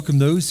Welcome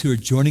those who are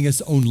joining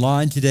us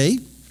online today.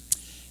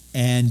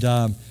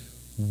 And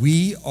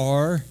we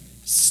are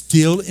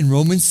still in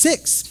Romans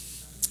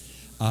 6.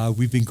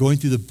 We've been going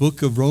through the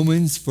book of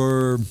Romans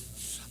for,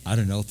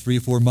 3 or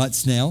 4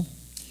 months now.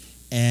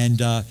 And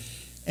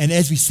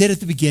as we said at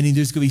the beginning,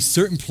 there's going to be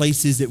certain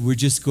places that we're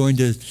just going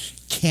to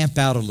camp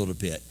out a little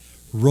bit.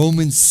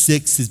 Romans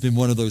 6 has been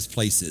one of those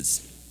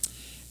places.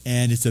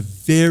 And it's a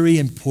very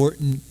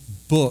important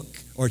book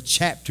or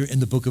chapter in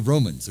the book of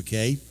Romans,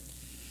 okay?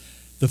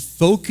 The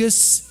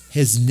focus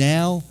has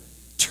now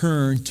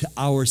turned to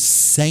our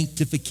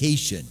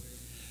sanctification.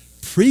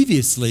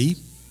 Previously,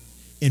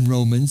 in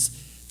Romans,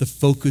 the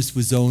focus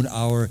was on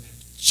our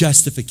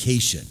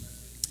justification.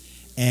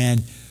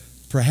 And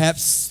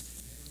perhaps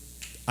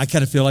I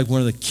kind of feel like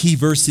one of the key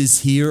verses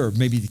here, or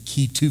maybe the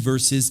key 2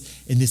 verses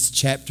in this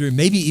chapter, and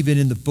maybe even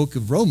in the book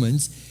of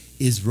Romans,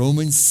 is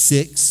Romans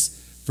 6,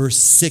 verse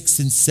 6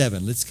 and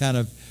 7. Let's kind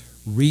of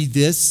read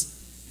this.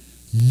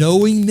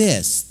 Knowing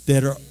this,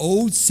 that our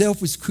old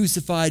self was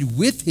crucified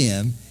with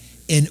him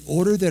in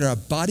order that our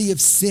body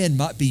of sin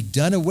might be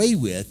done away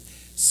with,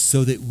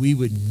 so that we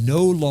would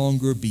no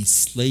longer be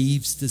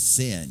slaves to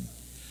sin.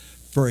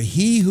 For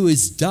he who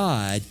has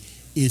died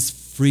is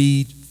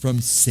freed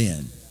from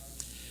sin.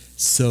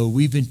 So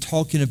we've been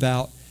talking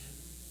about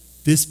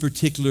this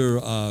particular,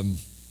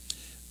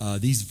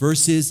 these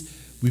verses.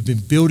 We've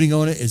been building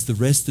on it as the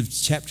rest of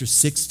chapter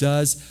 6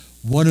 does.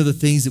 One of the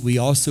things that we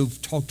also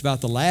talked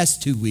about the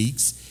last 2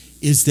 weeks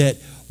is that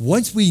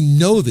once we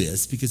know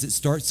this, because it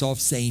starts off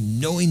saying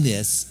knowing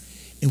this,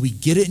 and we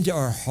get it into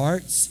our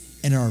hearts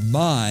and our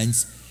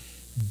minds,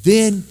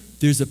 then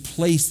there's a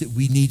place that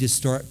we need to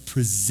start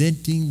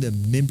presenting the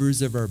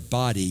members of our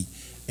body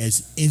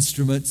as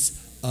instruments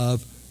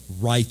of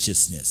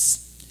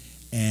righteousness.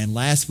 And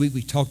last week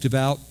we talked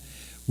about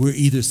we're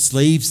either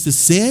slaves to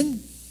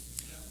sin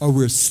or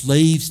we're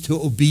slaves to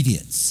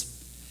obedience.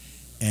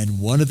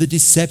 And one of the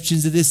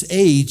deceptions of this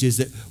age is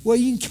that, well,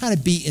 you can kind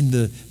of be in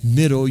the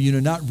middle,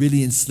 not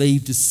really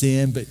enslaved to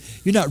sin, but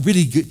you're not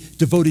really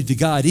devoted to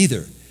God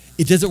either.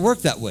 It doesn't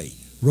work that way.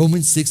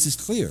 Romans 6 is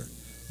clear.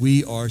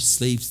 We are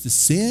slaves to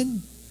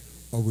sin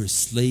or we're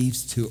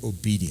slaves to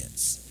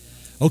obedience.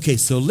 Okay,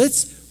 so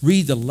let's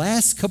read the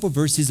last couple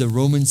verses of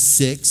Romans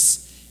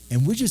 6,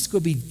 and we're just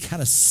going to be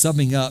kind of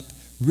summing up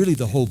really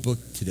the whole book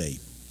today.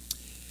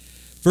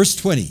 Verse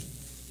 20,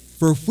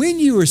 for when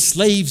you were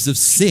slaves of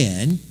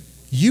sin,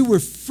 you were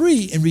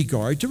free in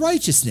regard to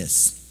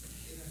righteousness.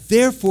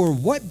 Therefore,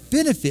 what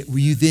benefit were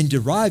you then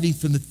deriving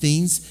from the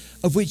things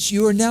of which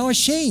you are now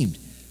ashamed?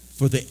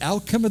 For the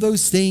outcome of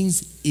those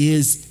things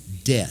is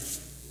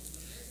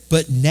death.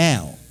 But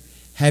now,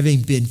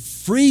 having been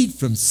freed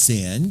from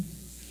sin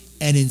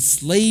and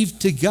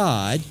enslaved to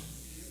God,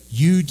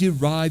 you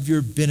derive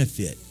your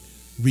benefit,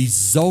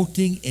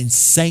 resulting in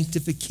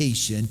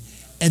sanctification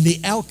and the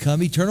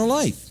outcome, eternal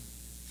life.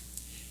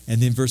 And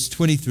then verse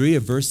 23, a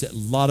verse that a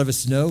lot of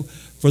us know,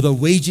 for the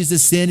wages of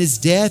sin is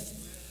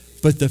death,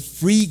 but the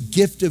free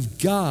gift of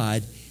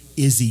God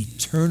is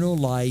eternal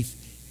life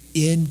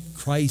in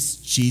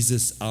Christ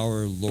Jesus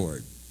our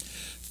Lord.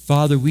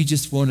 Father, we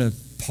just want to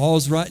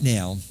pause right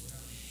now.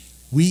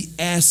 We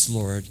ask,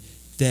 Lord,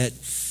 that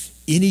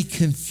any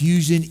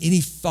confusion, any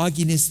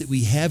fogginess that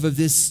we have of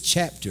this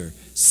chapter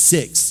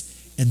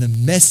 6 and the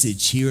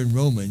message here in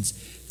Romans,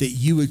 that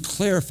you would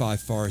clarify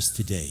for us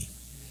today.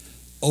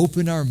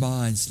 Open our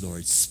minds,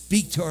 Lord.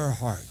 Speak to our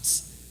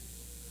hearts.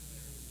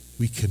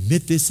 We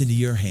commit this into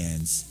your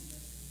hands.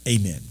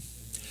 Amen.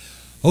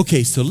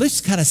 Okay, so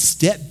let's kind of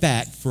step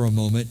back for a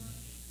moment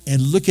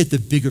and look at the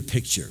bigger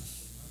picture.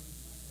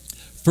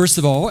 First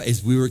of all,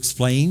 as we were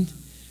explained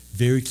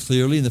very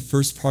clearly in the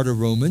first part of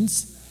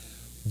Romans,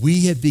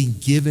 we have been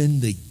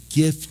given the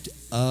gift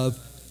of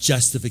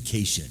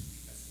justification.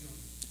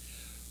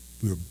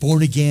 We were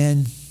born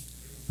again,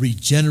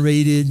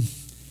 regenerated,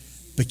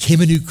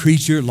 became a new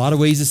creature, a lot of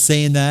ways of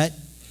saying that.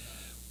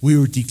 We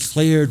were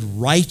declared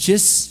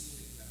righteous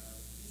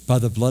by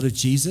the blood of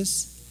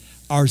Jesus.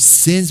 Our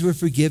sins were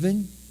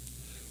forgiven.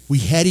 We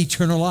had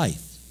eternal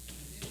life.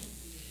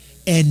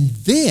 And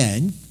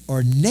then,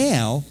 or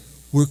now,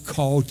 we're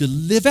called to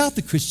live out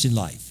the Christian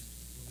life.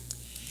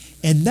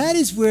 And that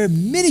is where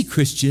many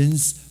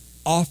Christians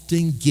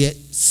often get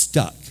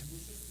stuck.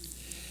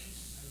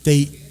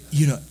 They,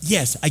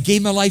 yes, I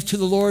gave my life to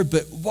the Lord,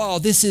 but wow,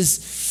 this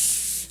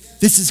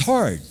is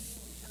hard.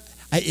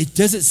 It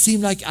doesn't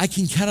seem like I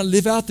can kind of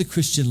live out the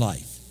Christian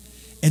life.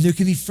 And there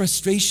can be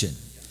frustration.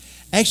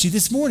 Actually,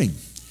 this morning,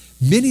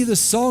 many of the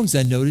songs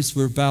I noticed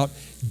were about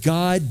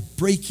God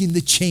breaking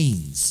the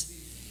chains.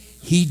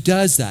 He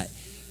does that.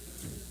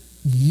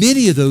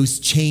 Many of those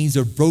chains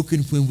are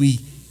broken when we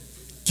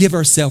give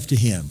ourselves to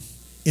him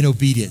in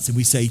obedience. And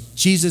we say,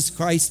 Jesus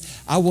Christ,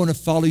 I want to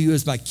follow you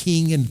as my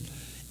King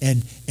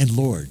and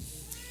Lord.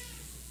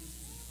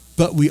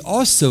 But we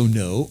also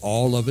know,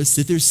 all of us,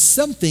 that there's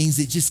some things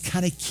that just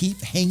kind of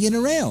keep hanging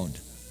around.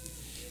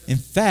 In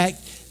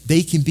fact,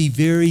 they can be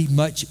very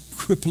much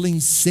crippling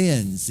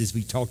sins, as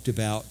we talked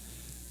about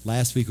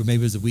last week, or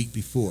maybe it was a week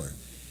before.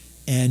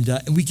 And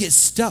we get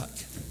stuck.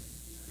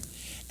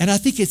 And I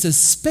think it's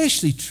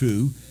especially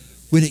true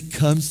when it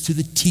comes to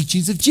the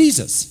teachings of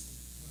Jesus.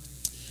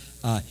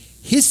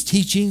 His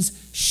teachings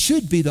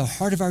should be the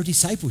heart of our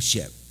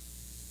discipleship.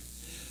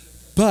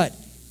 But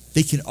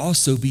they can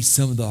also be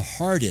some of the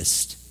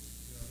hardest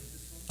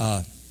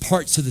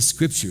parts of the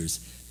scriptures,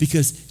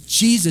 because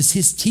Jesus,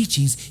 his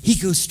teachings, he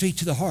goes straight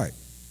to the heart.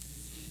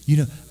 You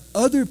know,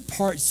 other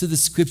parts of the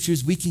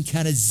scriptures, we can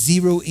kind of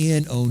zero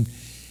in on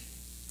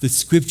the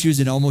scriptures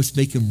and almost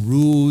make them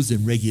rules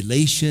and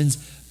regulations,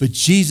 but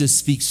Jesus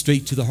speaks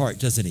straight to the heart,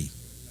 doesn't he?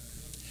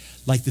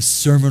 Like the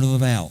Sermon on the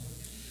Mount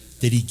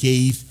that he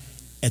gave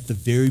at the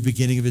very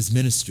beginning of his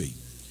ministry.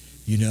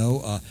 You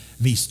know,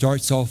 he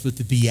starts off with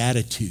the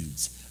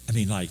Beatitudes.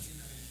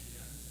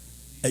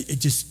 It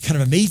just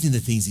kind of amazing the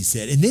things he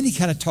said. And then he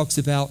kind of talks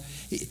about,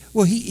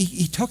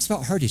 he talks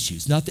about heart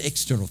issues, not the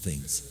external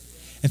things.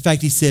 In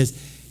fact, he says,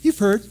 you've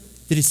heard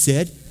that it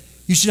said,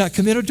 you should not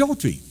commit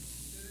adultery.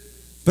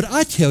 But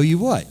I tell you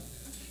what,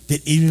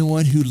 that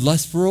anyone who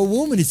lusts for a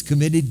woman has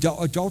committed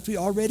adultery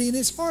already in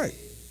his heart.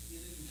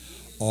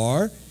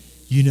 Or,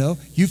 you know,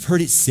 you've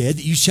heard it said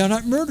that you shall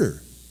not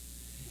murder.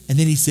 And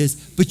then he says,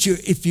 but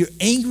if you're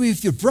angry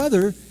with your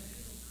brother,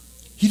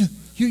 you know,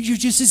 you're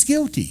just as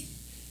guilty.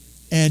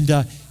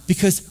 And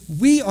because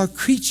we are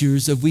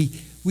creatures of, we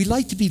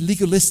like to be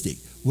legalistic.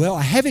 Well,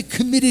 I haven't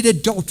committed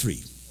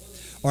adultery,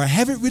 or I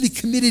haven't really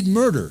committed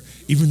murder,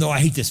 even though I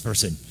hate this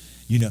person.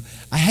 You know,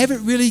 I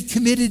haven't really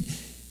committed,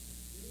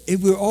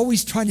 and we're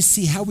always trying to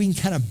see how we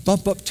can kind of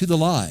bump up to the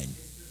line.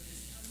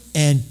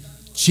 And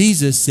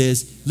Jesus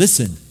says,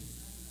 listen,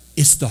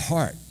 it's the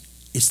heart.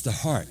 It's the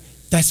heart.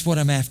 That's what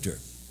I'm after.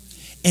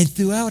 And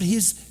throughout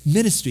his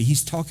ministry,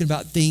 he's talking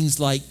about things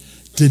like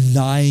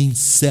denying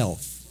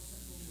self,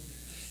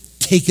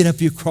 taking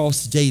up your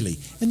cross daily.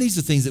 And these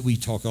are things that we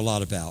talk a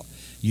lot about,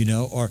 you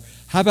know. Or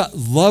how about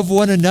love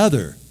one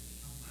another?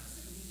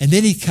 And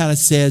then he kind of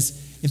says,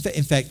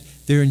 in fact,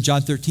 there in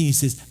John 13, he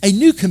says, a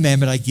new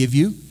commandment I give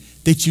you,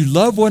 that you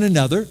love one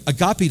another,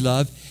 agape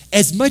love,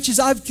 as much as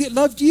I've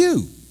loved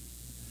you.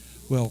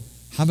 Well,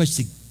 how much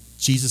did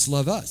Jesus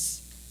love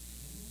us?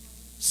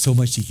 So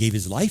much he gave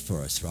his life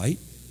for us, right?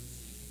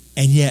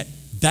 And yet,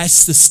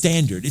 that's the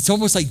standard. It's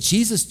almost like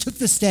Jesus took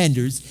the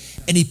standards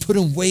and he put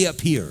them way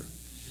up here.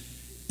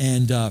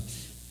 And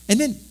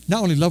then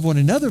not only love one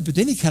another, but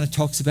then he kind of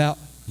talks about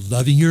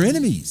loving your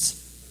enemies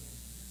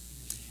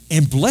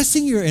and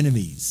blessing your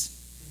enemies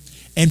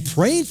and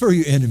praying for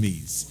your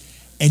enemies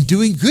and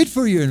doing good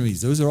for your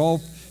enemies. Those are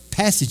all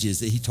passages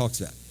that he talks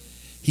about.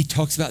 He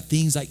talks about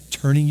things like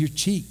turning your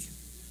cheek.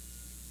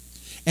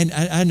 And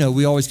I know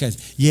we always kind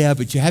of, yeah,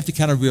 but you have to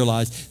kind of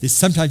realize that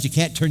sometimes you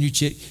can't turn your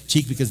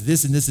cheek because of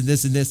this and this and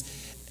this and this.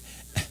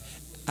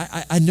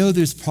 I know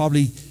there's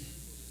probably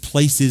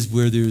places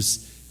where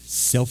there's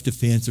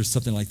self-defense or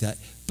something like that.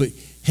 But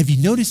have you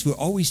noticed we're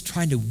always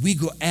trying to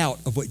wiggle out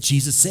of what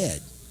Jesus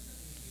said?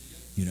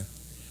 You know,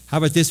 how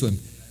about this one?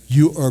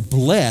 You are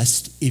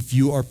blessed if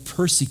you are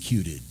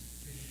persecuted.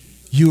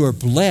 You are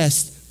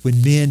blessed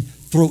when men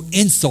throw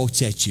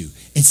insults at you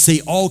and say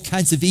all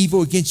kinds of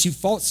evil against you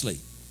falsely.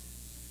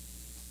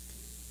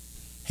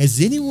 Has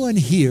anyone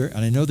here,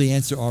 and I know the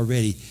answer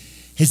already,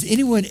 has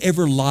anyone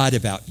ever lied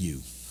about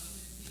you?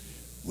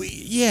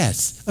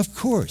 Yes, of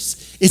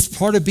course. It's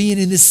part of being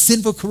in this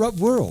sinful, corrupt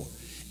world.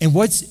 And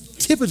what's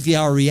typically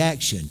our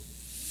reaction?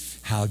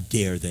 How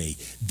dare they?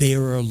 They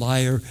are a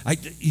liar.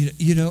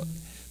 You know.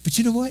 But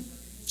you know what?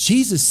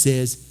 Jesus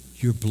says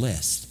you're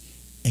blessed,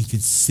 and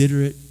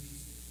consider it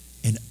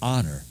an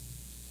honor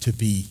to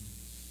be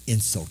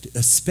insulted,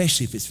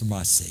 especially if it's for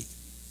my sake.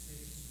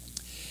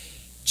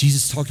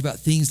 Jesus talked about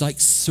things like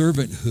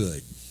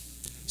servanthood,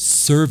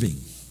 serving.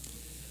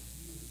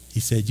 He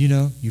said, you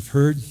know, you've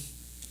heard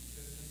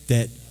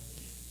that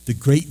the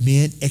great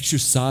men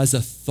exercise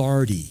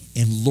authority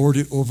and lord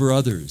it over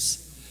others.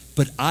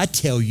 But I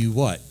tell you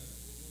what?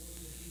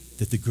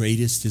 That the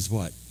greatest is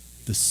what?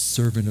 The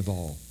servant of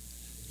all.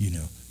 You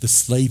know, the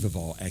slave of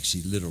all,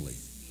 actually, literally.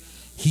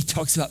 He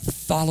talks about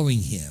following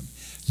him,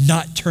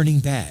 not turning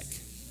back.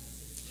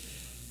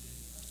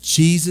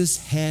 Jesus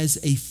has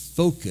a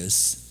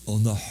focus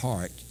on the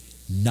heart,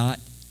 not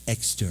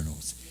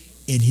externals.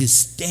 And his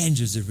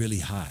standards are really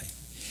high.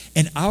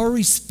 And our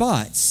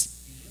response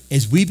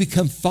as we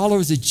become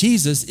followers of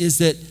Jesus is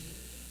that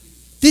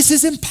this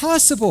is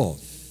impossible.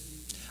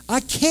 I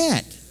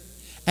can't.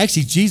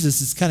 Actually,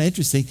 Jesus is kind of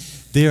interesting.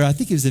 There, I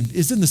think it's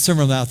in the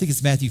Sermon on the Mount. I think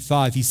it's Matthew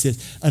 5. He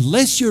says,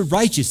 unless your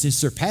righteousness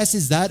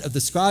surpasses that of the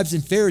scribes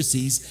and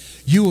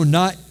Pharisees, you will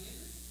not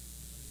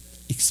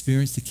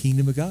experience the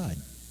kingdom of God.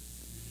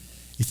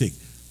 You think,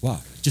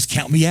 wow, just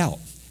count me out.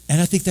 And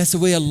I think that's the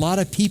way a lot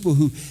of people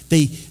who,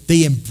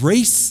 they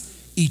embrace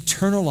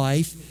eternal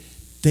life.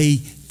 They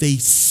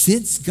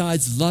sense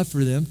God's love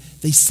for them.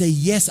 They say,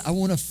 yes, I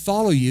want to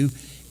follow you.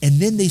 And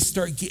then they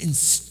start getting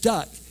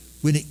stuck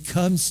when it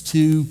comes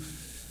to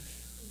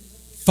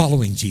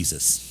following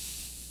Jesus.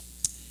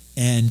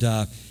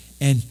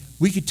 And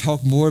we could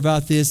talk more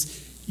about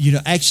this. You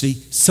know, actually,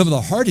 some of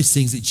the hardest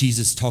things that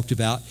Jesus talked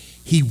about,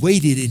 he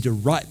waited until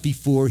right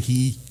before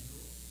he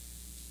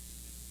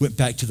went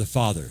back to the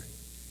Father.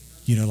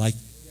 You know, like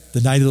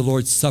the night of the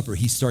Lord's Supper,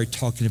 he started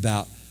talking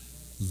about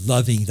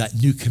loving, that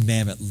new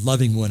commandment,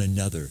 loving one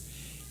another.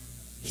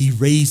 He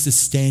raised the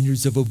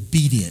standards of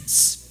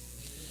obedience.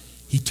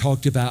 He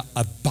talked about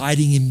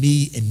abiding in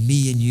me and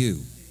me in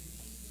you.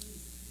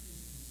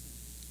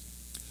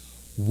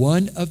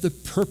 One of the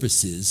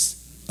purposes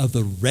of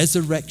the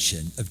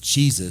resurrection of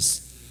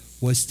Jesus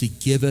was to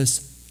give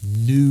us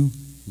new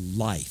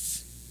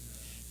life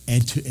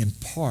and to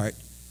impart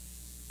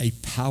a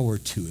power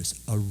to us,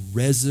 a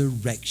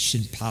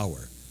resurrection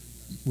power.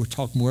 We'll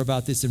talk more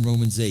about this in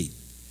Romans 8.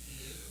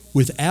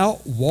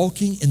 Without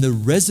walking in the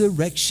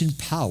resurrection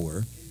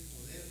power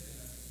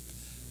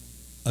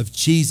of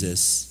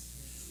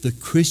Jesus, the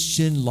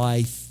Christian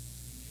life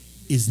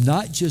is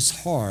not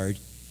just hard,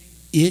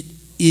 it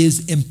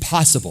is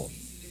impossible.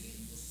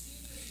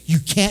 You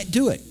can't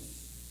do it.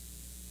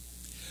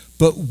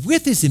 But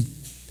with his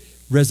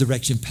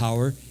resurrection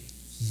power,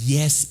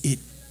 yes, it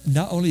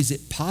not only is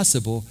it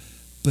possible,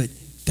 but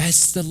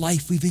that's the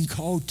life we've been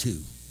called to,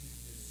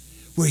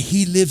 where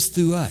he lives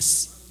through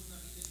us.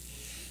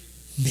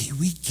 May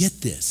we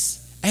get this.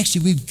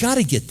 Actually, we've got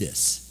to get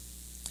this.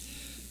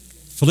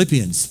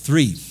 Philippians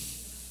 3,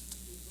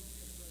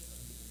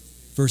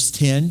 verse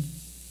 10.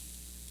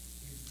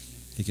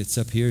 I think it's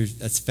up here.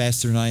 That's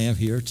faster than I am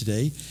here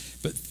today.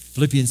 But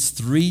Philippians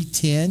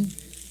 3:10,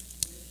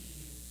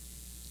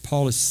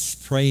 Paul is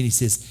praying. He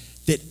says,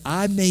 that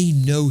I may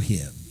know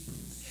him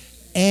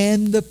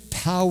and the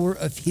power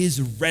of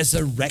his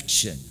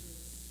resurrection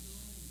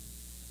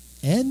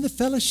and the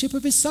fellowship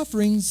of his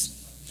sufferings.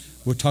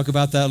 We'll talk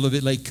about that a little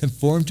bit later.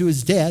 Conform to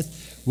his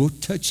death. We'll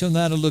touch on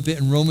that a little bit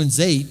in Romans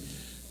 8.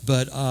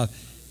 But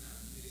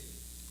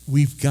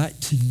we've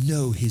got to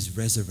know his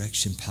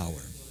resurrection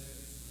power.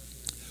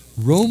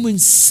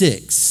 Romans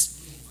 6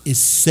 is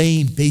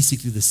saying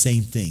basically the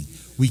same thing.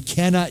 We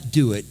cannot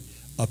do it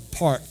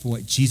apart from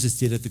what Jesus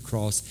did at the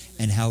cross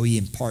and how he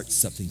imparts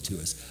something to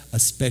us, a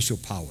special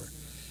power.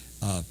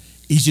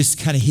 He's just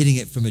kind of hitting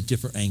it from a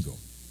different angle.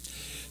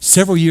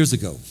 Several years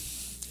ago,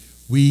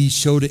 we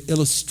showed an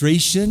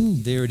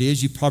illustration. There it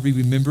is. You probably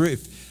remember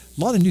it.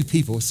 A lot of new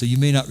people, so you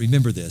may not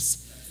remember this.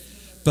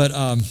 But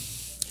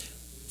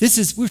we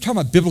were talking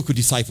about biblical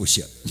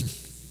discipleship.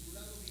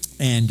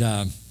 And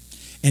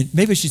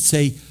maybe I should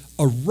say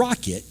a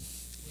rocket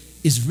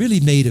is really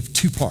made of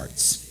two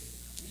parts.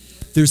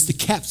 There's the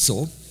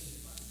capsule,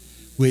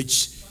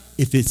 which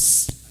if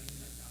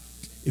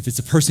it's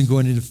a person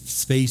going into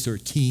space or a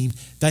team,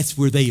 that's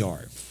where they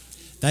are.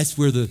 That's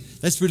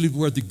really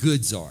where the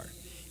goods are.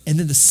 And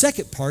then the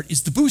second part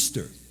is the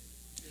booster,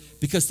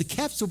 because the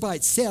capsule by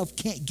itself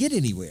can't get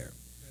anywhere,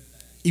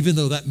 even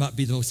though that might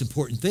be the most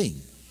important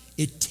thing.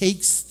 It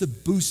takes the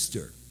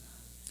booster.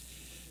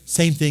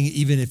 Same thing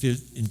even if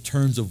in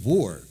terms of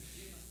war.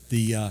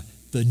 The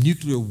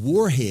nuclear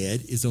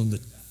warhead is on the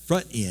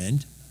front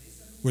end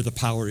where the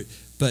power,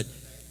 but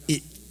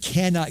it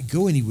cannot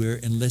go anywhere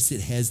unless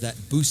it has that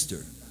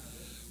booster.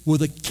 Well,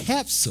 the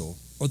capsule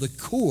or the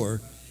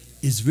core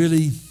is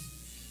really,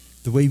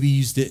 the way we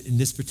used it in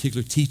this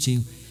particular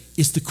teaching,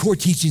 is the core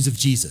teachings of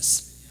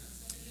Jesus.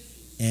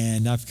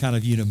 And I've kind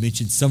of,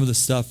 mentioned some of the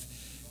stuff: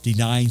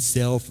 denying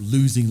self,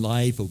 losing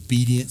life,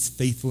 obedience,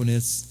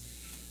 faithfulness,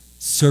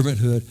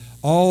 servanthood.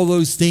 All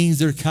those things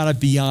that are kind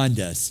of beyond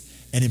us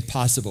and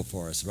impossible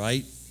for us,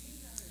 right?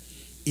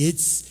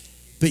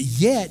 But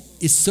yet,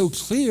 it's so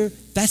clear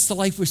that's the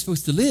life we're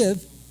supposed to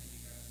live.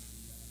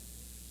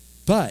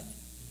 But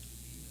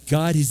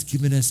God has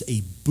given us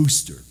a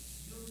booster,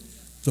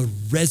 the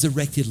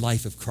resurrected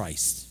life of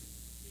Christ,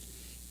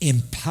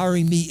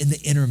 empowering me in the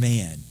inner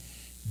man.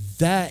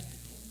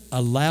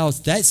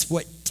 That's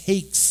what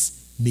takes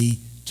me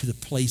to the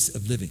place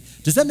of living.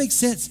 Does that make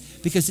sense?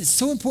 Because it's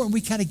so important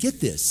we kind of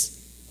get this.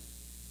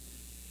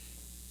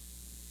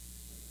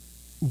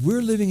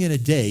 We're living in a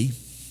day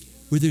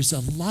where there's a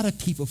lot of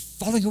people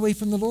falling away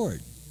from the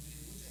Lord.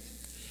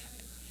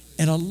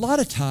 And a lot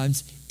of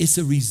times it's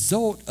a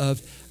result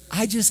of,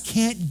 I just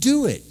can't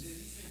do it.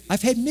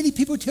 I've had many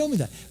people tell me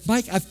that.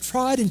 Mike, I've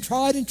tried and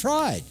tried and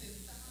tried.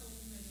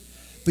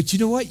 But you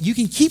know what? You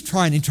can keep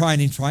trying and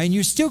trying and trying.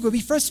 You're still going to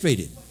be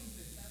frustrated.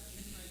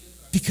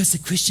 Because the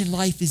Christian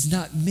life is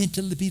not meant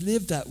to be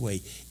lived that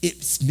way.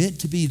 It's meant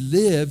to be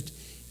lived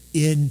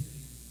in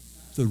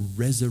the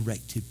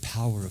resurrected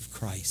power of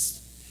Christ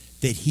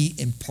that he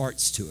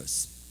imparts to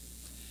us.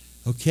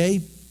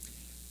 Okay?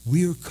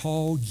 We are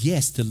called,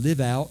 yes, to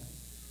live out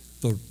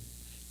the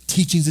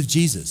teachings of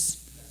Jesus.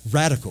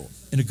 Radical,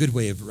 in a good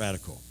way of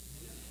radical.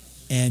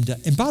 And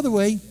by the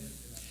way,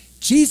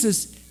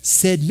 Jesus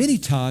said many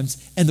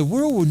times, and the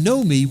world will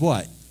know me,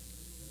 what?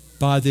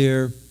 By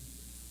their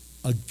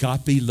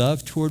agape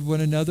love toward one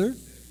another.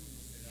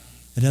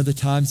 And other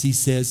times he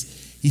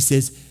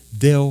says,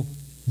 they'll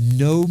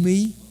know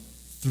me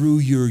through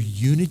your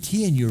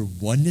unity and your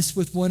oneness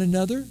with one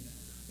another.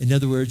 In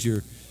other words,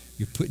 you're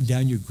putting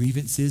down your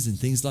grievances and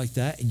things like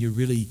that, and you're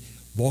really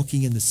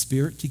walking in the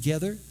Spirit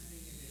together.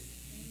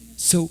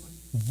 So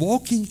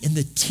walking in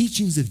the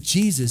teachings of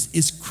Jesus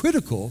is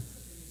critical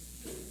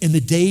in the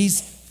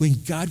days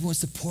when God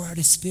wants to pour out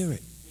his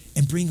Spirit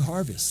and bring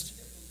harvest.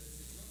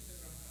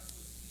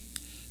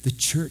 The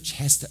church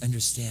has to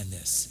understand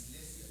this.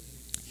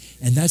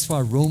 And that's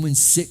why Romans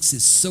 6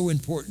 is so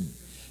important,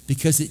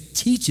 because it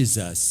teaches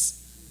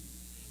us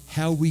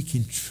how we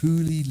can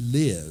truly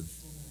live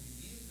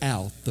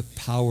out the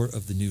power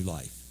of the new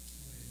life.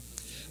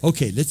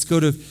 Okay, let's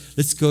go to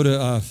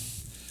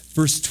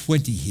verse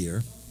 20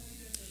 here.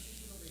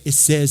 It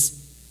says,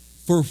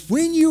 "For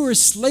when you were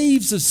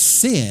slaves of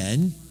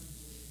sin,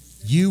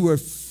 you were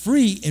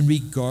free in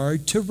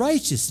regard to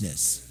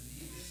righteousness."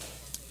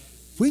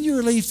 When you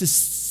were slaves to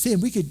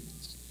sin,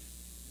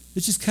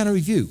 let's just kind of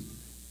review.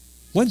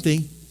 One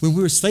thing, when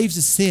we were slaves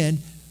to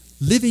sin,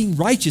 living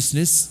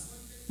righteousness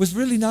was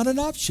really not an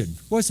option,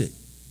 was it?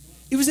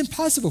 It was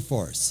impossible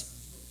for us.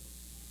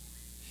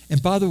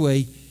 And by the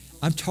way,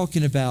 I'm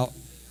talking about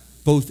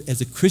both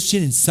as a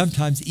Christian and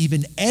sometimes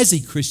even as a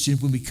Christian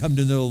when we come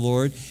to know the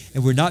Lord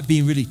and we're not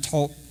being really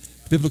taught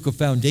biblical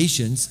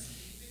foundations,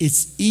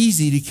 it's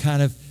easy to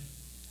kind of,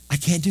 I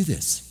can't do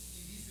this.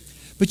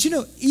 But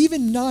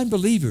even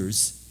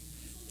non-believers,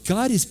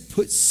 God has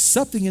put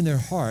something in their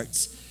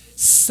hearts,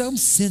 some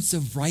sense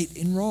of right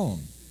and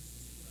wrong.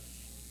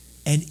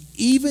 And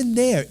even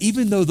there,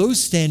 even though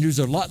those standards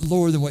are a lot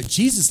lower than what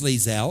Jesus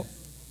lays out,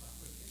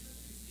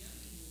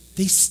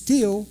 they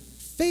still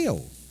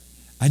fail.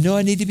 I know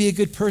I need to be a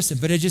good person,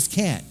 but I just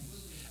can't.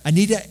 I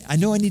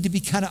know I need to be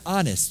kind of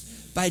honest,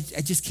 but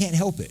I just can't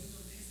help it.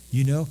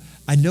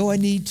 I know I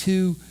need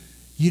to,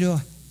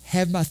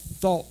 have my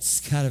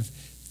thoughts kind of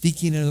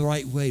thinking in the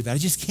right way, but I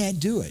just can't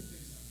do it.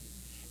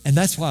 And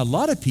that's why a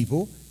lot of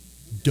people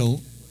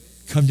don't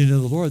come to know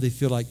the Lord. They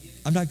feel like,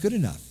 I'm not good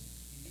enough.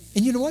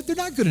 And you know what? They're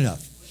not good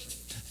enough.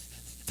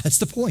 That's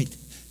the point.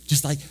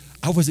 Just like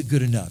I wasn't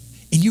good enough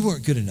and you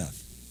weren't good enough.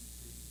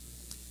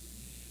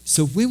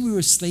 So when we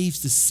were slaves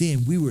to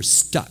sin, we were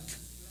stuck.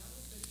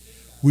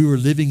 We were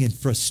living in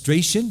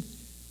frustration.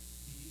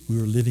 We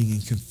were living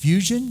in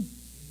confusion.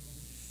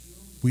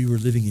 We were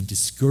living in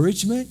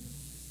discouragement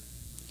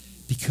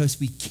because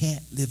we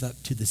can't live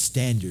up to the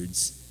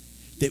standards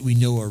that we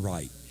know are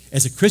right.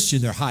 As a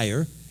Christian, they're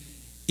higher.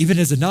 Even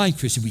as a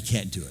non-Christian, we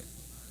can't do it.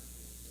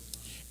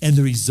 And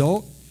the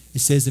result, it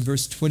says in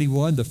verse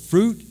 21, the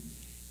fruit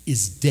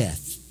is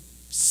death,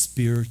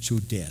 spiritual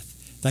death.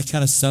 That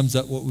kind of sums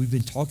up what we've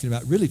been talking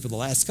about really for the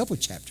last couple of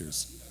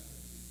chapters.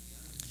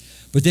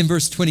 But then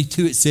verse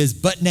 22, it says,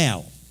 but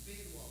now.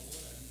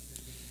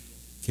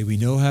 Okay, we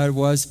know how it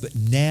was, but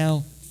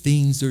now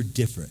things are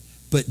different.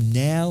 But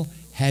now,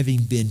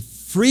 having been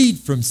freed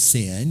from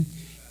sin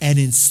and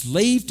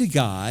enslaved to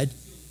God,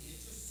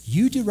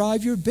 you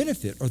derive your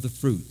benefit or the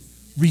fruit,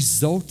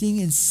 resulting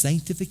in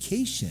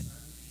sanctification.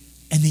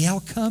 And the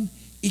outcome,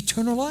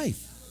 eternal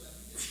life.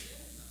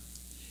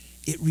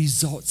 It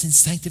results in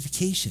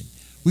sanctification.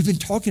 We've been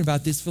talking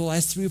about this for the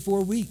last 3 or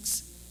 4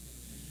 weeks.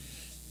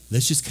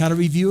 Let's just kind of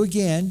review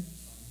again,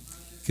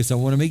 because I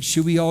want to make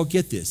sure we all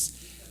get this.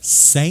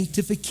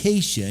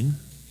 Sanctification,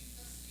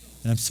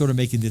 and I'm sort of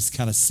making this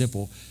kind of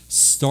simple,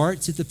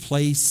 starts at the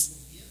place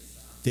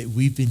that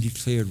we've been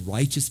declared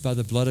righteous by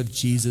the blood of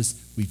Jesus.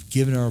 We've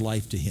given our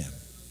life to him.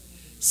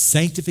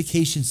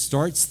 Sanctification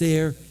starts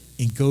there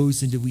and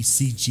goes until we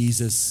see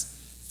Jesus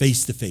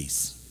face to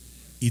face,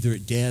 either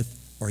at death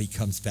or he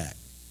comes back.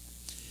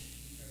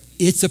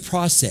 It's a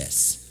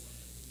process.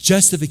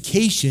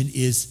 Justification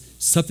is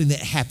something that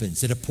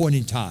happens at a point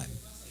in time.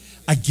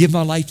 I give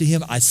my life to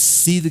him. I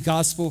see the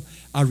gospel.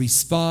 I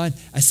respond.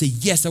 I say,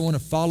 yes, I want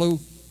to follow.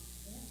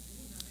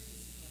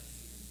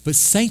 But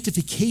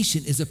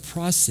sanctification is a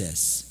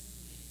process.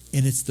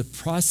 And it's the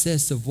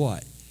process of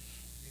what?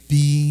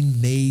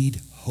 Being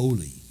made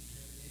holy.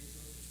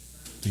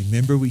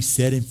 Remember we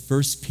said in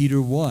 1 Peter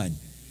 1,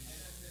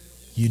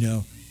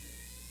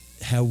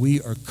 how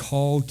we are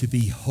called to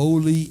be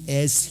holy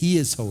as he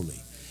is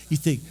holy. You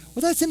think,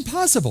 well, that's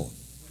impossible.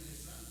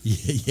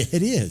 Yeah,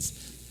 it is.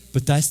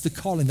 But that's the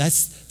calling.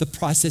 That's the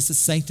process of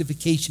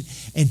sanctification.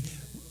 And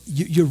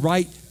you're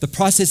right, the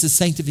process of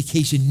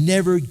sanctification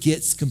never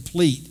gets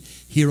complete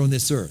here on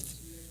this earth.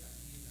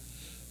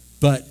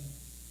 But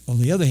on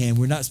the other hand,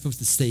 we're not supposed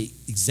to stay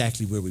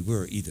exactly where we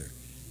were either.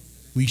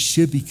 We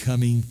should be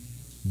coming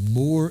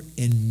more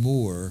and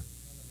more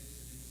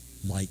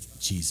like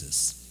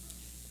Jesus,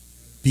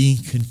 being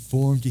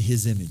conformed to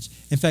his image.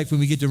 In fact, when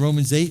we get to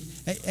Romans 8,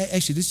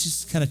 actually, let's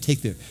just kind of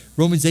take there.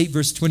 Romans 8,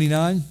 verse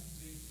 29.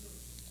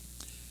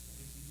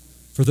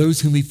 For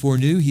those whom he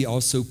foreknew, he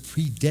also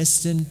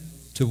predestined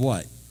to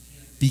what?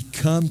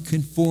 Become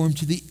conformed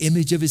to the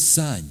image of his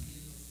Son.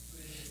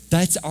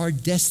 That's our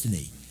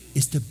destiny,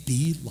 is to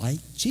be like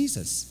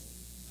Jesus.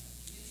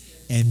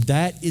 And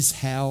that is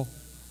how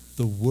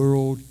the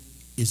world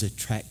is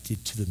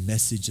attracted to the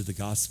message of the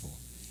gospel.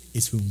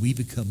 It's when we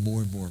become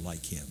more and more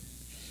like him.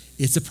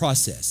 It's a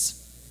process.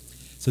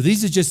 So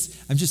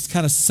I'm just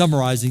kind of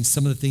summarizing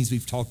some of the things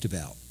we've talked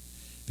about,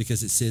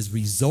 because it says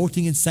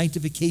resulting in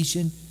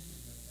sanctification.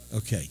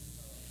 Okay,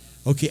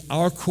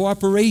 our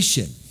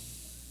cooperation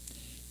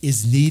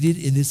is needed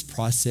in this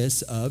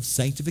process of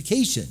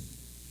sanctification.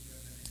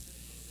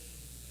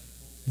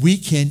 We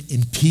can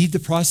impede the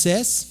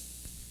process.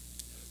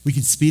 We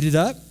can speed it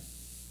up.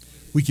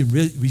 We can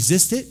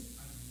resist it.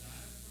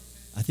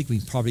 I think we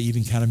can probably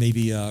even kind of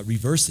maybe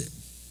reverse it.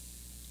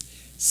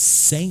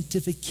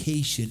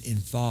 Sanctification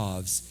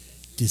involves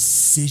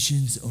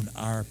decisions on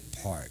our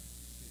part.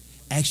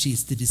 Actually,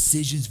 it's the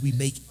decisions we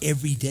make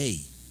every day.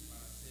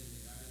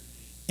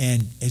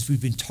 And as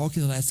we've been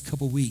talking the last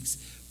couple of weeks,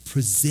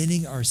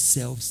 presenting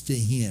ourselves to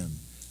Him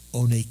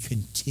on a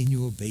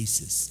continual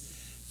basis,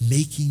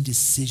 making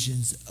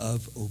decisions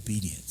of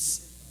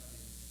obedience.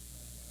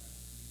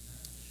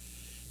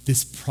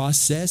 This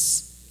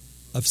process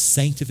of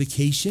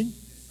sanctification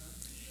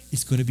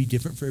is going to be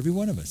different for every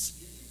one of us.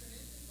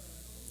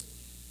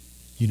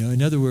 You know,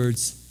 in other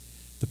words,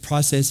 the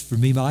process for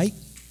me, Mike,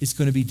 is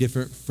going to be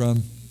different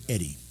from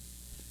Eddie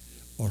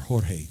or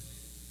Jorge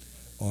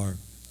or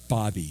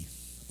Bobby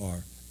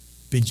or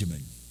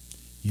Benjamin.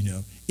 You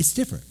know, it's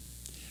different.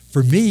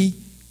 For me,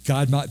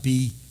 God might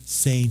be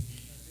saying,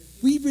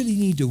 we really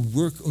need to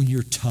work on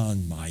your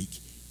tongue, Mike.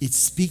 It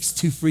speaks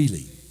too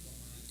freely.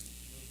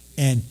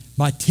 And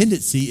my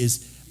tendency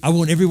is I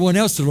want everyone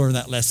else to learn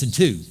that lesson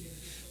too.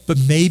 But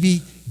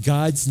maybe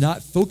God's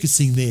not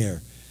focusing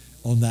there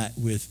on that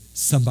with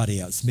somebody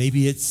else.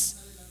 Maybe it's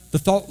the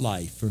thought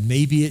life, or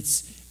maybe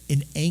it's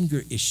an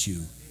anger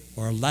issue,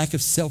 or a lack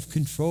of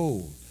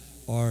self-control,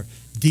 or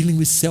dealing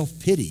with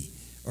self-pity,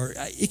 or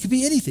it could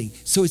be anything.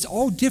 So it's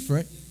all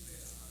different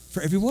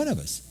for every one of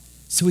us.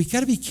 So we've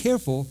got to be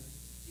careful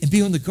and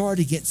be on the guard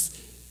against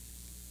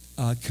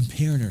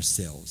comparing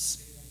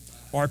ourselves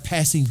or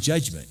passing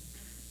judgment,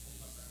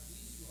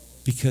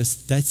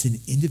 because that's an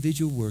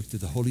individual work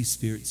that the Holy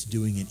Spirit's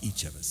doing in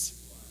each of us.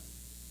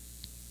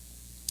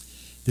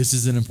 This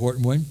is an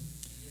important one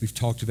we've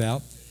talked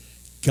about.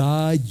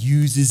 God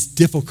uses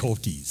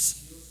difficulties.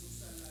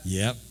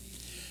 Yep.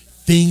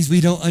 Things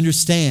we don't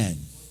understand.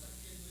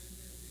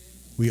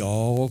 We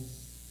all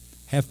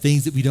have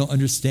things that we don't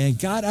understand.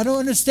 God, I don't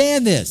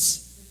understand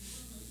this.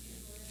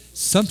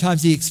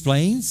 Sometimes He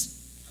explains.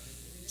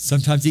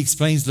 Sometimes He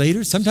explains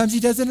later. Sometimes He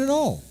doesn't at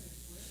all.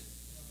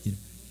 You know?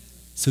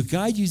 So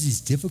God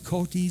uses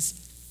difficulties,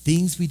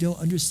 things we don't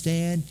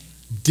understand,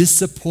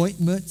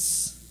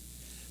 disappointments,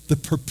 the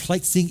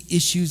perplexing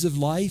issues of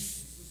life,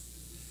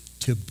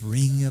 to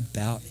bring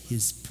about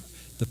His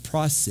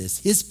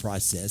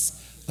process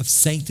of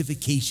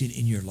sanctification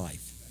in your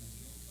life.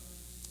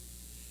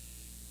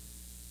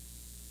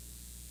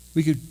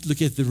 We could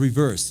look at the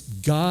reverse.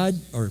 God,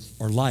 or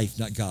life,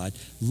 not God,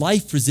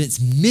 life presents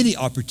many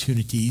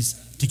opportunities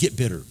to get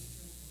bitter,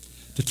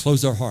 to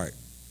close our heart,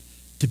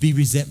 to be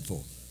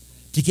resentful,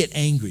 to get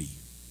angry,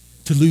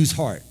 to lose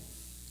heart,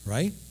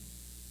 right?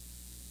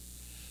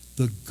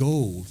 The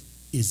goal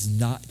is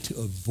not to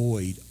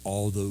avoid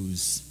all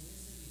those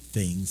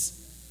things,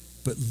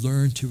 but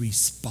learn to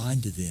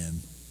respond to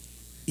them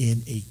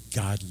in a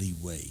godly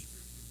way.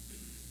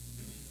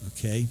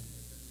 Okay?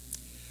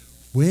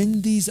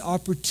 When these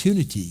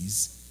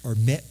opportunities are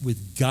met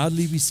with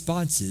godly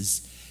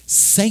responses,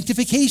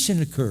 sanctification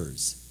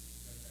occurs.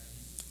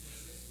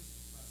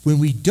 When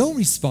we don't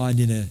respond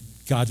in a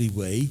godly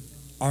way,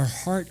 our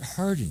heart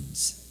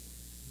hardens.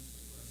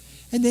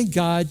 And then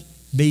God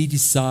may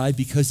decide,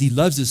 because He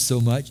loves us so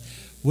much,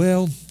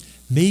 well,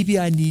 maybe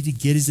I need to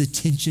get His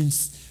attention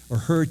or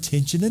her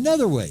attention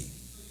another way.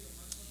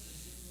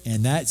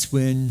 And that's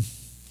when,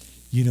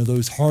 you know,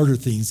 those harder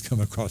things come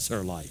across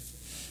our life.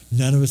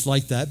 None of us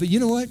like that. But you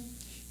know what?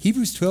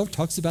 Hebrews 12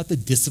 talks about the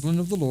discipline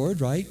of the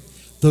Lord, right?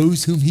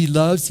 Those whom He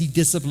loves, He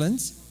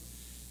disciplines.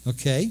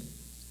 Okay?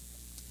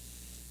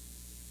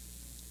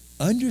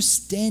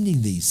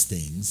 Understanding these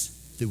things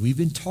that we've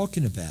been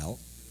talking about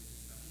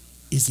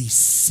is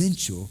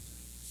essential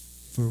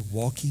for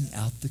walking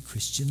out the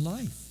Christian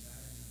life.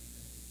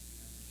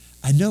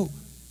 I know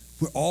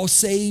we're all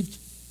saved,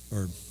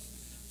 or,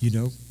 you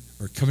know,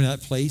 or coming out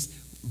of place,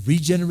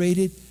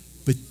 regenerated,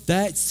 but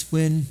that's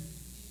when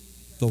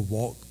the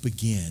walk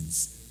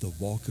begins, the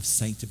walk of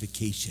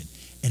sanctification.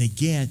 And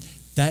again,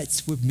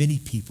 that's where many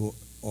people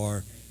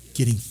are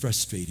getting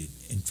frustrated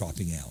and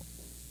dropping out.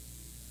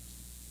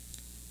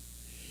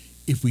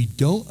 If we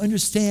don't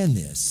understand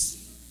this,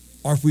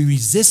 or if we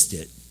resist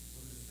it,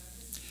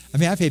 I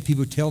mean, I've had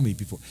people tell me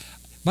before,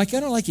 Mike, I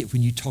don't like it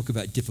when you talk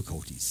about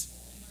difficulties.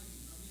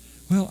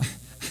 Well,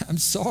 I'm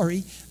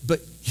sorry,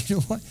 but you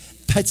know what?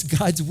 That's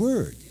God's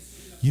word.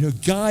 You know,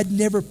 God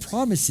never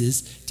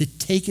promises to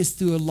take us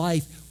through a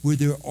life where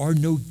there are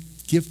no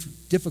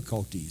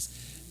difficulties.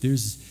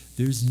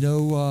 There's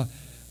no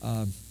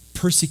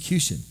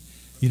persecution.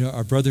 You know,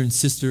 our brother and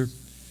sister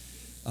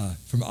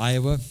from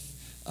Iowa,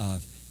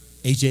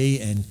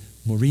 AJ and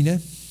Morena,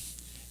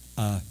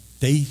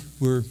 they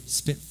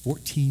spent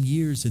 14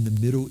 years in the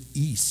Middle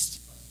East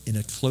in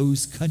a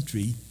closed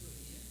country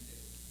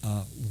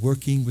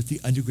working with the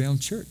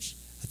underground church.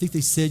 I think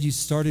they said you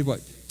started,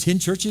 10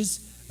 churches?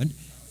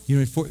 You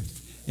know,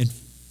 in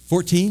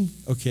 14?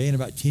 Okay, in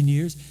about 10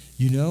 years.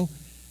 You know,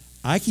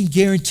 I can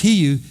guarantee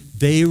you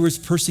there was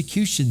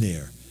persecution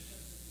there.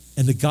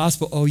 And the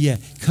gospel, oh yeah,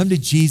 come to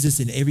Jesus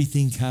and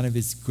everything kind of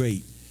is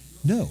great.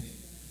 No.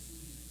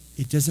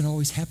 It doesn't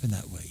always happen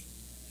that way.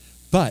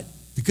 But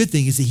the good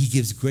thing is that he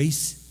gives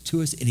grace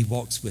to us and he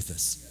walks with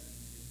us.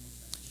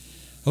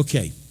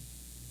 Okay.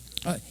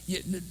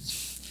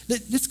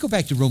 Let's go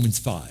back to Romans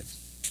 5.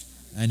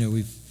 I know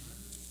we're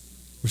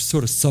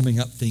sort of summing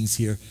up things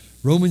here.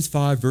 Romans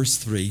 5, verse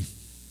 3.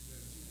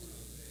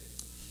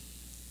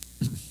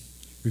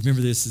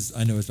 Remember this,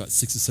 I know it's about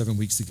 6 or 7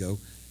 weeks ago,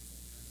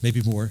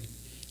 maybe more.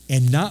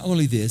 And not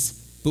only this,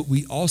 but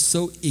we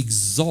also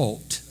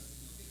exult.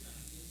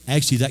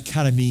 Actually, that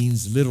kind of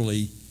means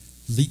literally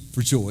leap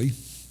for joy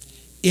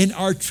in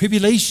our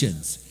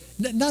tribulations.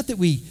 Not that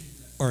we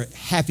are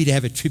happy to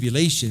have a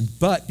tribulation,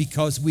 but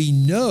because we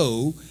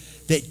know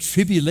that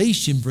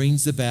tribulation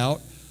brings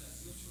about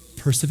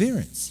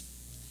perseverance.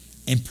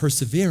 And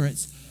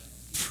perseverance,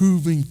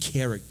 proven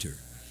character.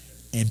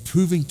 And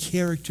proven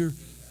character,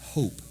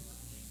 hope.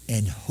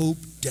 And hope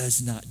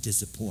does not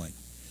disappoint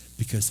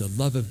because the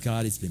love of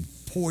God has been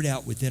poured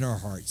out within our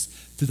hearts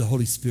through the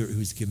Holy Spirit who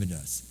has given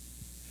us.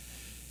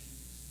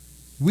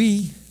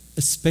 We,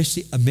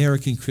 especially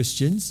American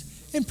Christians,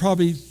 and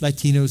probably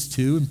Latinos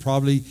too, and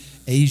probably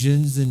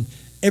Asians and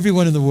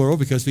everyone in the world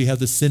because we have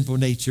the sinful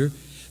nature,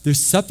 there's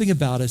something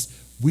about us,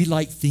 we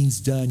like things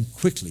done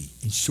quickly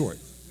and short.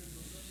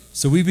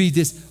 So we read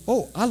this,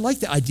 I like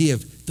the idea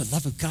of the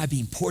love of God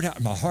being poured out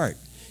in my heart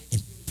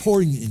and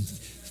pouring and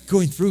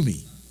going through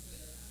me.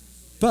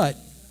 But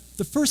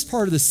the first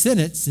part of the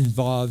sentence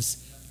involves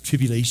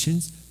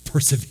tribulations,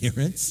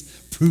 perseverance,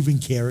 proven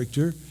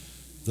character,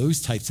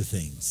 those types of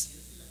things,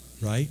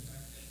 right?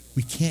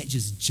 We can't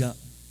just jump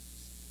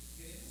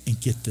and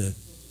get the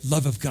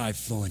love of God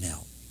flowing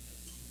out.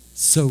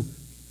 So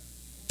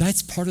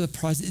that's part of the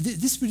process.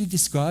 This really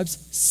describes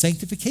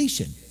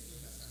sanctification.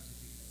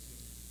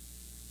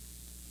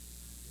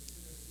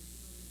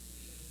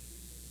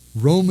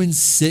 Romans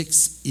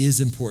 6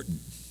 is important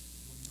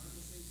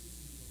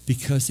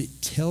because it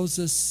tells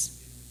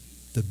us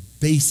the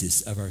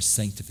basis of our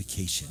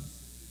sanctification.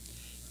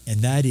 And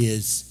that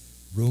is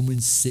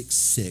Romans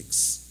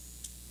 6:6,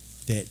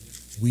 that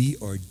we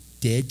are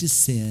dead to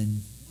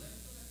sin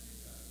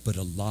but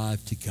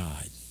alive to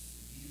God.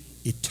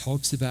 It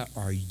talks about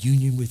our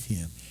union with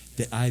him,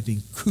 that I've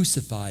been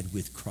crucified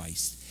with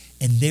Christ.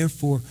 And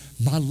therefore,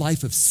 my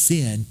life of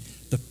sin,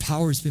 the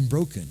power has been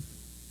broken.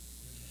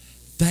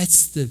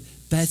 That's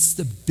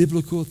the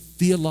biblical,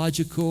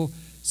 theological,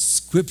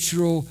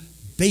 scriptural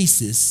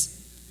basis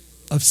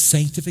of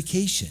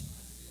sanctification.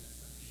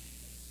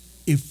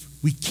 If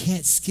we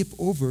can't skip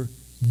over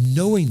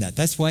knowing that.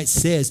 That's why it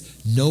says,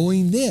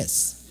 knowing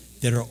this,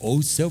 that our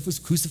old self was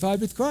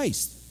crucified with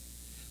Christ.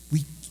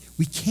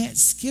 We can't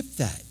skip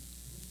that.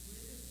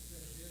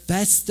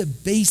 That's the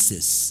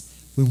basis.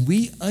 When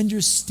we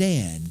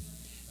understand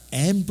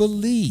and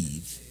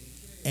believe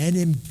and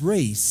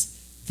embrace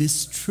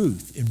this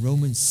truth in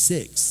Romans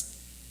 6,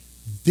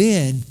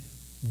 then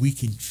we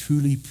can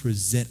truly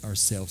present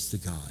ourselves to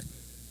God.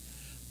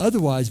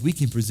 Otherwise, we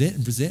can present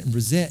and present and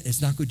present, and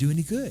it's not going to do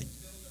any good.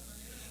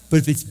 But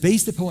if it's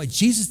based upon what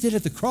Jesus did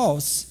at the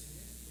cross,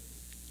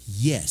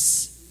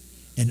 yes.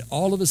 And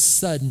all of a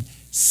sudden,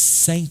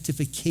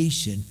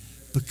 sanctification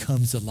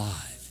becomes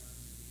alive.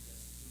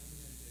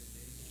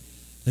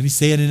 Let me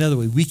say it another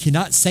way. We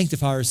cannot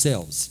sanctify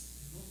ourselves.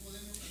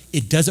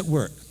 It doesn't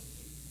work.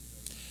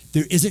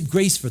 There isn't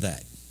grace for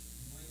that.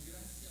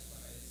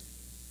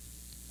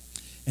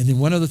 And then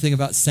one other thing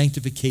about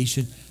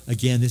sanctification,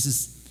 again, this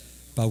is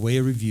by way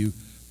of review,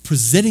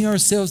 presenting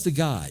ourselves to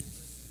God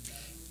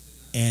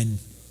and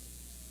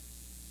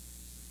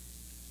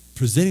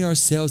presenting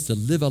ourselves to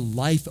live a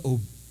life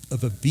of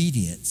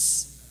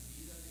obedience,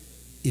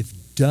 if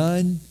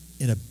done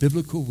in a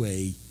biblical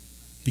way,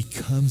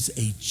 becomes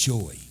a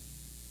joy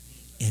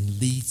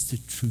and leads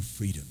to true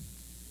freedom.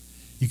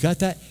 You got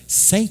that?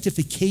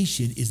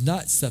 Sanctification is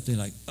not something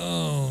like,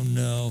 oh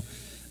no,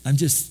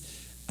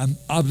 I'm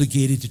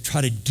obligated to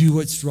try to do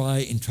what's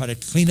right and try to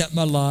clean up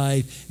my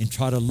life and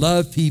try to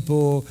love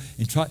people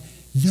and try.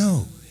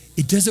 No,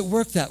 it doesn't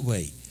work that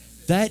way.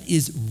 That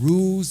is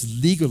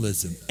rules,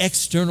 legalism,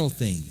 external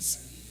things.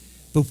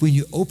 But when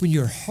you open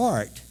your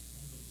heart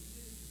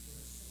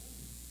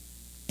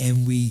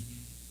and we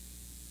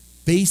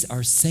base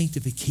our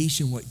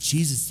sanctification what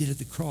Jesus did at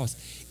the cross,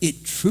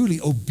 it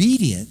truly,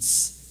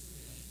 obedience,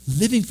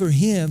 living for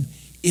him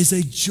is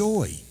a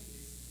joy.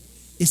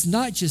 It's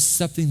not just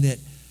something that,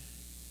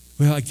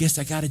 well, I guess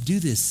I got to do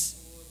this.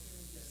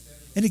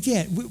 And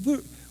again,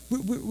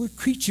 we're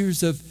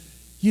creatures of,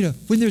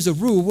 when there's a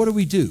rule, what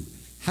do?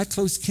 How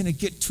close can I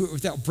get to it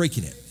without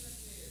breaking it?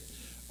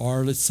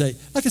 Or let's say,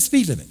 like a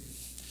speed limit.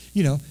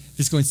 If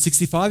it's going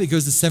 65, it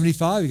goes to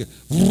 75.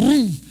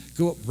 You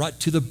go up right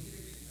to the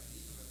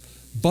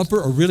bumper.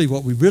 Or really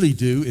what we really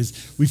do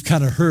is we've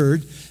kind of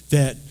heard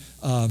that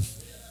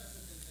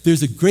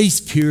there's a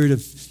grace period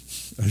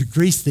a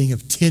grace thing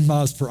of 10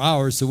 miles per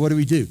hour. So what do?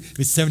 If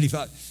it's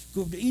 75,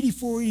 go up to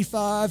 84,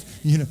 85.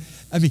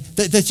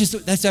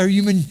 That's our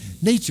human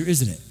nature,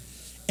 isn't it?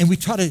 And we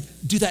try to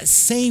do that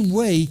same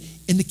way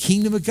in the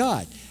kingdom of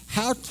God.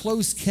 How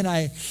close can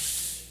I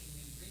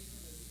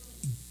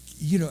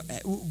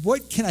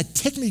what can I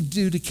technically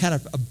do to kind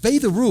of obey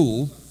the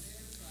rule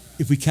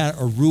if we kind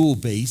of are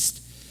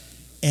rule-based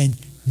and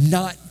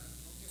not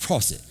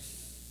cross it?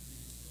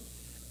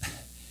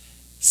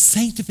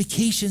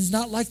 Sanctification is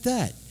not like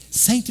that.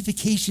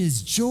 Sanctification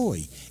is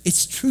joy.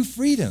 It's true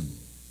freedom.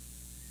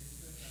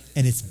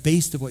 And it's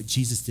based on what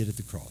Jesus did at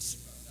the cross.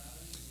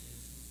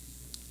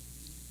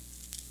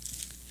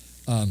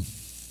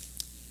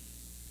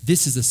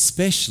 This is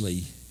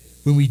especially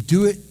when we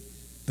do it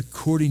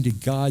according to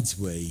God's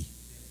way,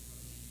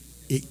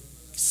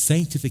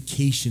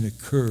 sanctification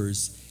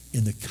occurs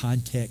in the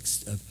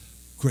context of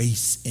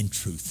grace and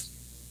truth.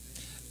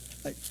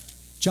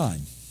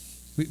 John,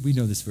 we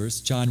know this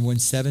verse, John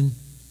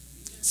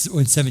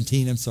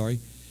 1:17, I'm sorry.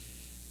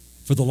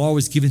 For the law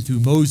was given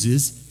through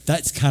Moses.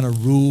 That's kind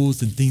of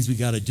rules and things we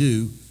got to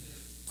do.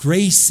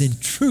 Grace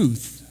and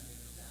truth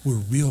were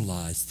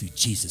realized through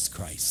Jesus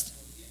Christ.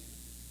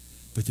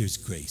 But there's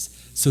grace.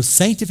 So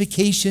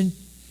sanctification,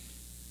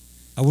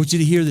 I want you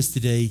to hear this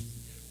today,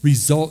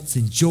 results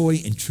in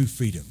joy and true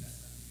freedom.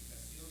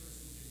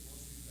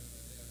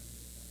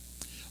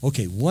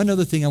 Okay, one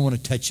other thing I want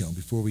to touch on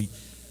before we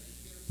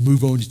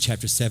move on to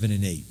chapter 7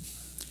 and 8.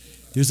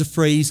 There's a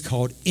phrase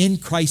called in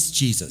Christ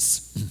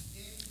Jesus.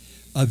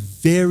 A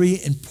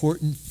very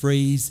important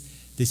phrase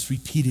that's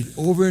repeated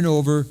over and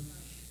over,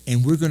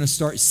 and we're going to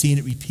start seeing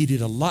it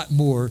repeated a lot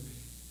more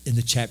in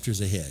the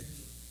chapters ahead.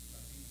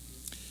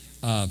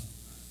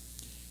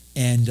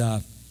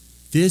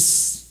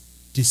 This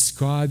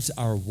describes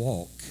our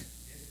walk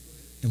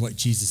and what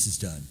Jesus has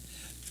done.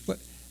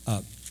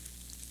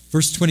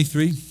 Verse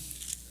 23,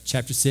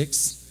 chapter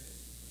 6,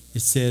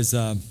 it says,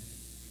 wrong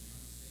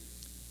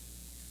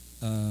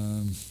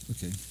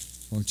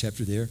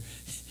chapter there.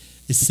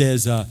 It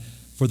says,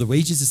 for the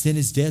wages of sin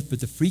is death, but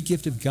the free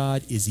gift of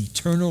God is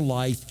eternal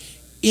life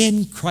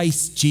in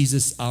Christ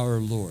Jesus our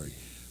Lord.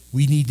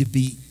 We need to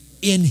be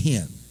in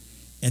him.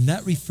 And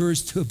that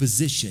refers to a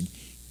position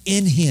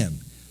in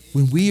him.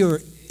 When we are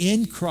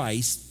in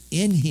Christ,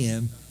 in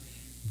him,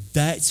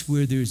 that's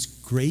where there's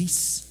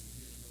grace.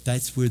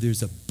 That's where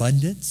there's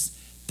abundance.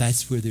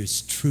 That's where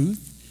there's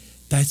truth.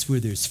 That's where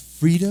there's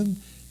freedom.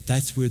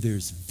 That's where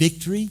there's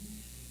victory.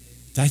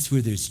 That's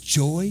where there's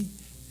joy.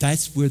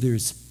 That's where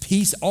there's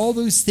peace. All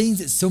those things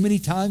that so many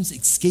times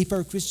escape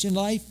our Christian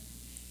life.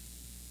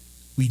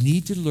 We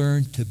need to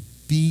learn to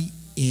be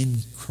in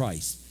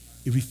Christ.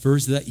 It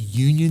refers to that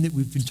union that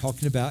we've been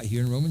talking about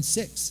here in Romans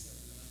 6.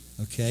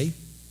 Okay?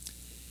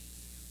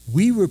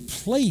 We were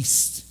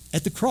placed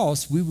at the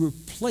cross, we were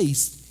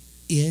placed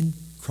in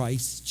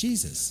Christ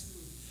Jesus.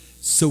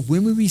 So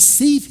when we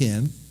receive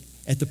him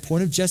at the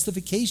point of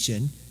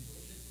justification,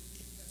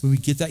 when we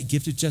get that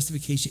gift of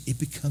justification, it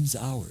becomes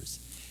ours.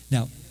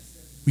 Now,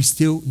 we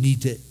still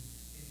need to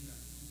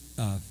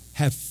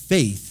have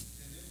faith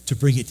to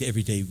bring it to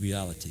everyday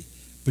reality.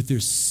 But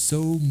there's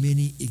so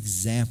many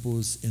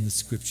examples in the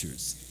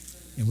scriptures.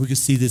 And we're going to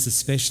see this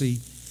especially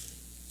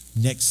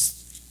next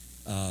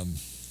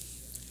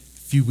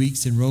few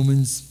weeks in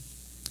Romans.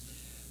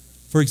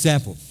 For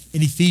example,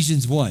 in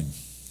Ephesians 1,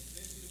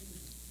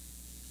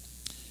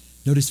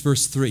 notice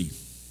verse 3.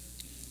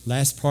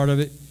 Last part of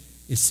it,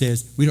 it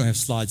says, we don't have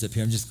slides up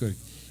here. I'm just going to,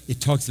 it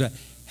talks about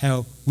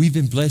how we've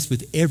been blessed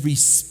with every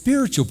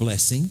spiritual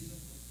blessing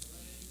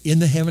in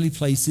the heavenly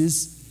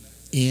places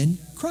in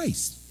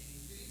Christ.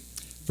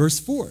 Verse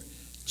 4,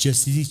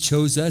 just as he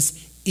chose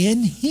us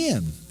in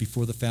him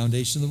before the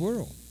foundation of the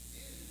world.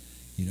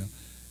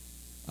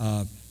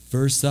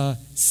 Verse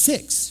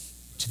 6,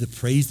 to the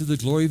praise of the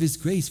glory of his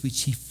grace,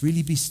 which he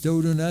freely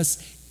bestowed on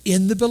us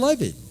in the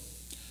beloved.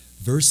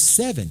 Verse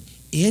 7,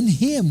 in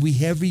him we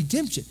have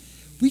redemption.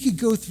 We could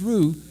go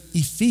through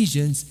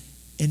Ephesians,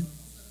 and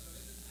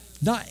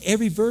not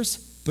every verse,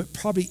 but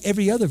probably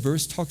every other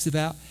verse talks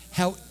about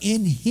how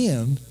in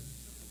him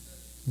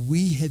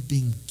we have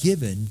been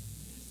given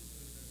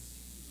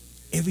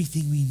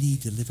everything we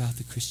need to live out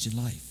the Christian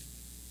life.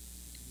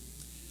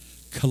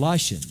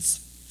 Colossians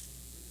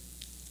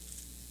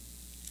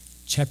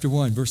chapter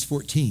 1, verse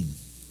 14.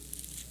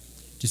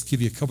 Just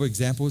give you a couple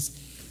examples.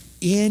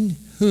 In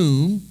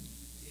whom,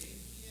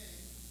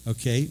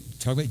 okay,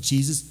 talking about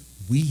Jesus,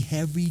 we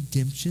have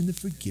redemption, the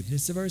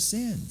forgiveness of our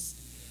sins.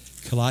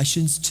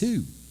 Colossians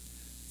 2,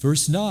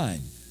 verse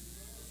 9.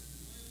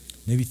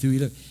 Maybe through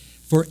 11.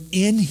 For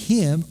in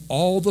him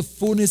all the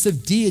fullness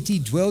of deity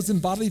dwells in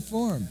bodily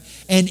form.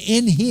 And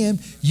in him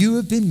you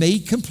have been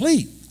made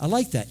complete. I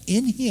like that.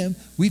 In him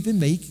we've been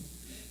made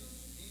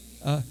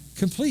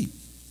complete.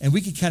 And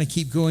we could kind of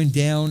keep going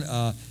down.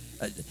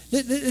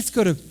 Let's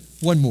go to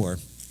one more.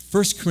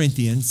 1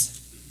 Corinthians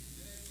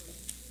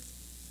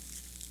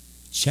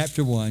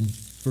chapter 1,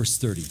 verse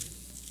 30.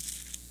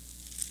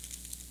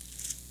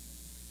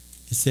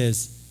 It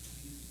says,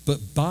 but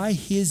by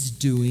his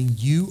doing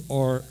you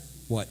are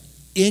what?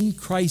 In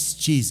Christ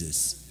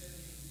Jesus,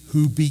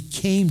 who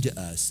became to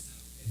us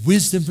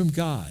wisdom from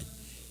God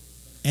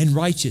and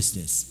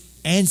righteousness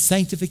and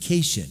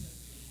sanctification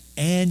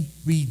and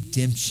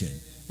redemption.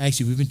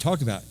 Actually, we've been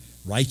talking about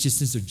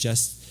righteousness or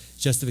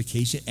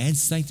justification and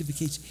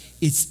sanctification.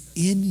 It's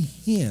in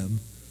him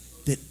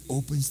that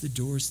opens the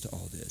doors to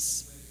all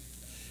this.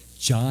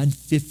 John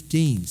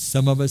 15.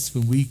 Some of us,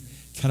 when we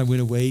kind of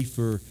went away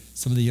for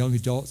some of the young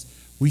adults,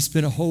 we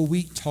spent a whole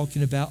week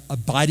talking about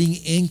abiding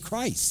in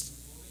Christ.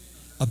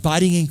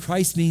 Abiding in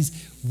Christ means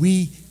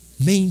we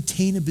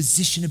maintain a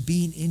position of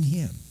being in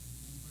him.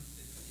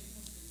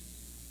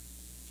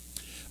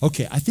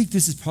 Okay, I think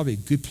this is probably a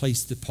good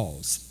place to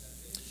pause.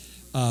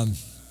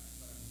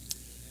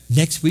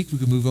 Next week, we're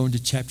going to move on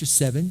to chapter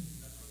 7.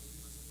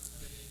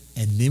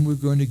 And then we're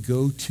going to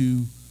go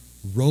to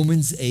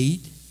Romans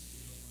 8.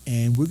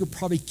 And we're going to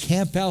probably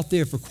camp out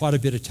there for quite a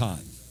bit of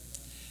time.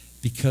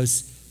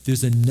 Because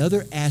there's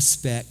another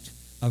aspect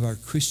of our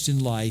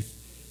Christian life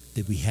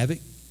that we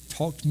haven't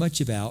talked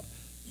much about,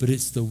 but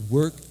it's the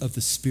work of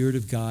the Spirit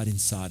of God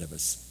inside of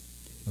us.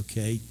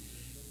 Okay?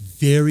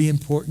 Very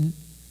important.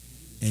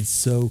 And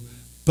so,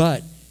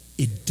 but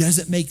it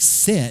doesn't make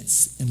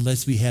sense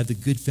unless we have the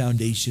good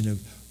foundation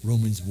of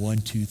Romans 1,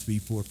 2, 3,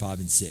 4, 5,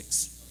 and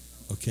 6.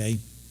 Okay?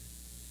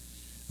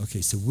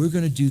 Okay, so we're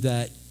going to do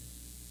that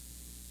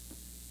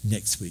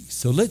next week.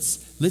 So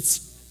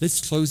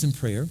let's close in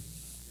prayer.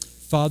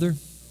 Father,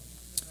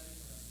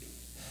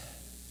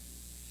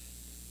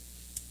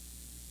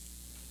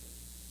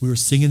 we were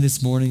singing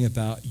this morning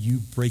about you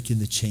breaking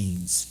the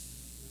chains.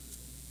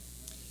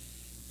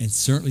 And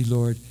certainly,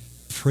 Lord,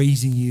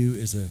 praising you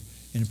is an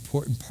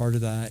important part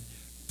of that.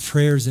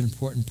 Prayer is an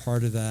important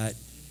part of that.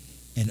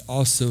 And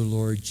also,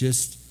 Lord,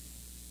 just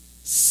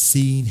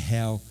seeing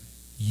how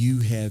you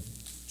have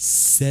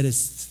set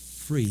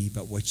us free by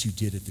what you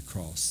did at the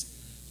cross.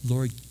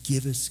 Lord,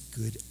 give us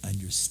good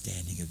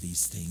understanding of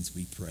these things,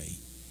 we pray.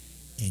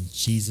 In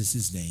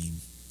Jesus' name,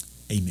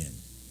 amen.